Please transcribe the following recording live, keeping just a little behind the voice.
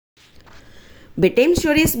Bedtime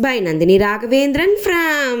stories by Nandhini Ragavendiran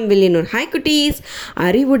from Villanur. Hi cuties.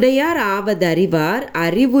 அறிவுடையார் ஆவதறிவார்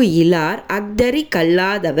அறிவு ఇలార్ అగ్దరి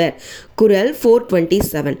కల్లాదవర్ కురల్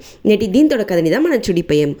 427. నేటి దీంతో కథనిదా మనం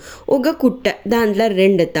చుడిపోయాం. ఒక కుట్ట దాంట్లో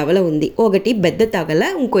 2 తవల ఉంది. ఒకటి పెద్ద తవల,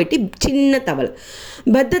 ఇంకోటి చిన్న తవల.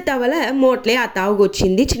 పెద్ద తవల మోట్లే ఆ తావుకు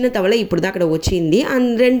వచ్చింది, చిన్న తవల ఇప్పుడు దాకా వచ్చింది.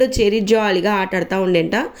 రెండు చేరి జాలీగా ఆటాడుతూ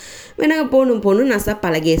ఉండేంట. వెనక పోను నస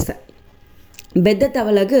పలగేస. పెద్ద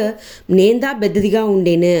తవలకు నేందా పెద్దదిగా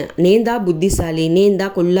ఉండేను, నేందా బుద్ధిశాలి, నేందా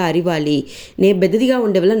కొల్ల అరివాలి, పెద్దదిగా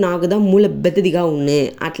ఉండేవల్ల నాకుదా మూల పెద్దదిగా ఉన్నే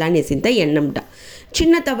అట్లా అనేసింత ఎన్నంట.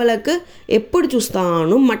 చిన్న తవలకు ఎప్పుడు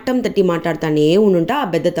చూస్తాను మట్టం తట్టి మాట్లాడుతానే ఉండుంటా ఆ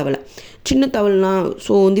పెద్ద తవల. చిన్న తవలన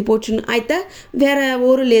సోంది పోచును అయితే వేరే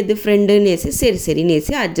ఊరు లేదు ఫ్రెండ్ నేసి సరి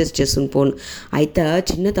నేసి అడ్జస్ట్ చేసుకుని పోను. అయితే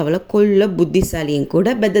చిన్న తవల కొల్ల బుద్ధిశాలి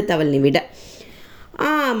కూడా పెద్ద తవలని విడ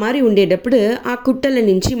మరి ఉండేటప్పుడు ఆ కుట్టల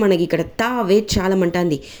నుంచి మనకి ఇక్కడ తావే చాలా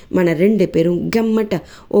మంటుంది. మన 2 పేరు గమ్మట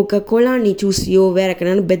ఒక కుళాన్ని చూసియో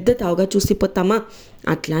వేరెక్కడైనా పెద్ద తావుగా చూసిపోతామా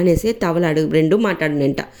అట్లా అనేసి తవలాడు 2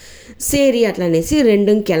 మాట్లాడినంట. సేరి అట్లా అనేసి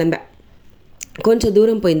 2 కెలంబ. కొంచెం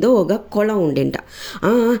దూరం పోయిందో ఒక కొళం ఉండేంట.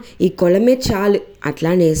 ఈ కొళమే చాలు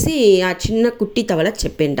అట్లా అనేసి ఆ చిన్న కుట్టి తవల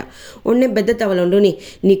చెప్పేంట. ఉన్నే పెద్ద తవల ఉండుని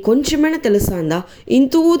నీ కొంచెమైనా తెలుసాందా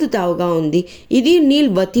ఇంతూదు తావుగా ఉంది, ఇది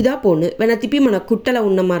నీళ్ళు వత్తిదా పోను వెన తిప్పి మన కుట్టల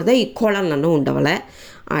ఉన్న మారదా ఈ కొళంలో ఉండవలే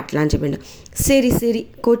అట్లా అని చెప్పిండ. సరి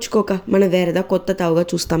కోచుకోక మనం వేరేదా కొత్త తావుగా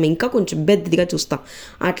చూస్తాం, ఇంకా కొంచెం పెద్దదిగా చూస్తాం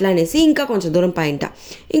అట్లా అనేసి ఇంకా కొంచెం దూరం పోయింట.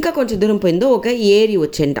 ఇంకా కొంచెం దూరం పోయిందో ఒక ఏరి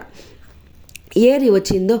వచ్చేంట. ఏరి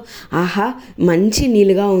వచ్చిందో ఆహా మంచి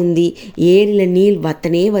నీళ్ళుగా ఉంది, ఏరిలో నీళ్ళు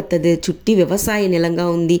వత్తదు, చుట్టి వ్యవసాయ నిలంగా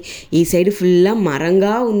ఉంది, ఈ సైడ్ ఫుల్లా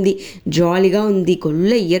మరంగా ఉంది, జాలీగా ఉంది,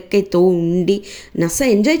 కొల్ల ఇయక్కైతో ఉండి నస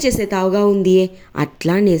ఎంజాయ్ చేసే తావుగా ఉంది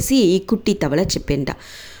అట్లా అనేసి ఈ కుట్టి తవల చెప్పేంట.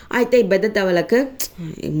 అయితే ఈ పెద్ద తవలకు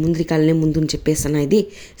ముందు కాలనే ముందు చెప్పేస్తాను ఇది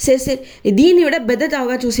సరే దీన్ని కూడా పెద్ద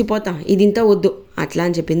తావుగా చూసిపోతా, ఇది ఇంత వద్దు అట్లా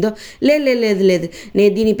అని చెప్పిందో. లేదు నేను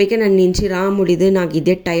దీనిపైకే నన్ను నుంచి రాముడిది నాకు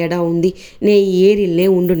ఇదే టయర్డా ఉంది, ఈ ఏరిల్నే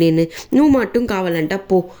ఉండు, నువ్వు మట్టుం కావాలంట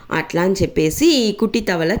పో అట్లా అని చెప్పేసి ఈ కుట్టి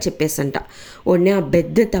తవల చెప్పేసంట. ఉడనే ఆ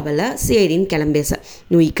పెద్ద తవల సేరిని కెలంబేసా.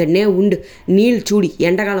 నువ్వు ఇక్కడనే ఉండు, నీళ్ళు చూడి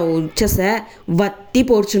ఎండాకాలం వచ్చేసా వత్తి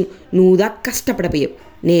పోర్చును, నువ్వుదా కష్టపడిపోయావు,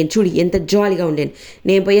 నేను చూడి ఎంత జాలీగా ఉండేను,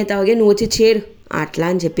 నేను పోయే తాగే నువ్వు వచ్చి చేరు అట్లా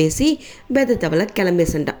అని చెప్పేసి పెద్ద తవల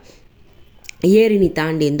కెలంబేసంట. ఏరిని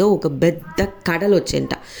తాండిందో ఒక పెద్ద కడలు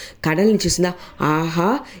వచ్చేంట. కడల్ని చూసిందా ఆహా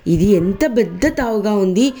ఇది ఎంత పెద్ద తావుగా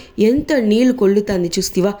ఉంది, ఎంత నీళ్ళు కొల్లుతుంది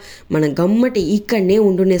చూస్తావా, మన గమ్మటి ఇక్కడనే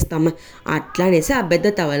ఉండునేస్తామా అట్లా అనేసి ఆ పెద్ద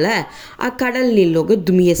తవల ఆ కడల నీళ్ళలోకి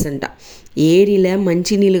దుమియేసంట. ఏరిలో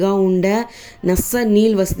మంచి నీళ్ళుగా ఉండే నస్స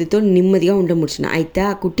నీళ్ళు వసతితో నెమ్మదిగా ఉండముడిచిన. అయితే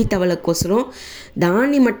ఆ కుట్టి తవల కోసం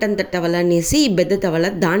దాన్ని మట్టం తట్టవల అనేసి ఈ పెద్ద తవల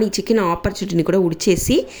దానికి చిక్కిన ఆపర్చునిటీని కూడా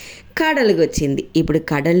ఉడిచేసి కడలుగా వచ్చింది. ఇప్పుడు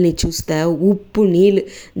కడల్ని చూస్తే ఉప్పు నీళ్ళు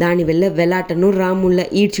దాని వల్ల వెలాటను రాముళ్ళ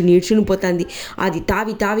ఈడ్చుని పోతుంది. అది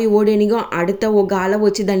తావి ఓడేనిగా అడత ఒక అల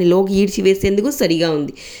వచ్చి దానిలోకి ఈడ్చి వేసేందుకు సరిగా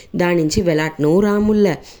ఉంది. దాని నుంచి వెలాటను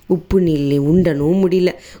రాముళ్ళ ఉప్పు నీళ్ళని ఉండను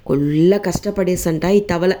ముడిల కొల్ల కష్టపడేసంట ఈ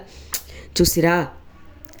తవల. చూసిరా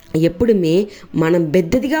ఎప్పుడుమే మనం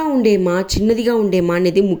పెద్దదిగా ఉండేమా చిన్నదిగా ఉండేమా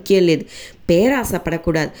అనేది ముఖ్యం లేదు, పేరాస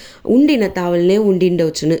పడకూడదు. ఉండిన తావలనే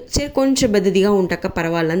ఉండిండవచ్చును, సరే కొంచెం పెద్దదిగా ఉంటాక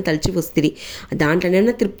పర్వాలని తలిచి వస్తుంది,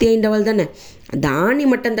 దాంట్లోనైనా తృప్తి అయిండవలదనే దాన్ని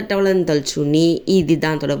మట్టం తట్టవలని తలుచుని ఇది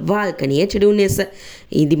దాంతో వాళ్ళకనే చెడునేస.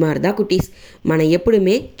 ఇది మారదా కుటీస్, మనం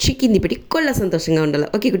ఎప్పుడుమే చిక్కింది పెట్టి కొల్ల సంతోషంగా ఉండాలి.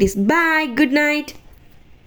 Okay cuties, bye, good night.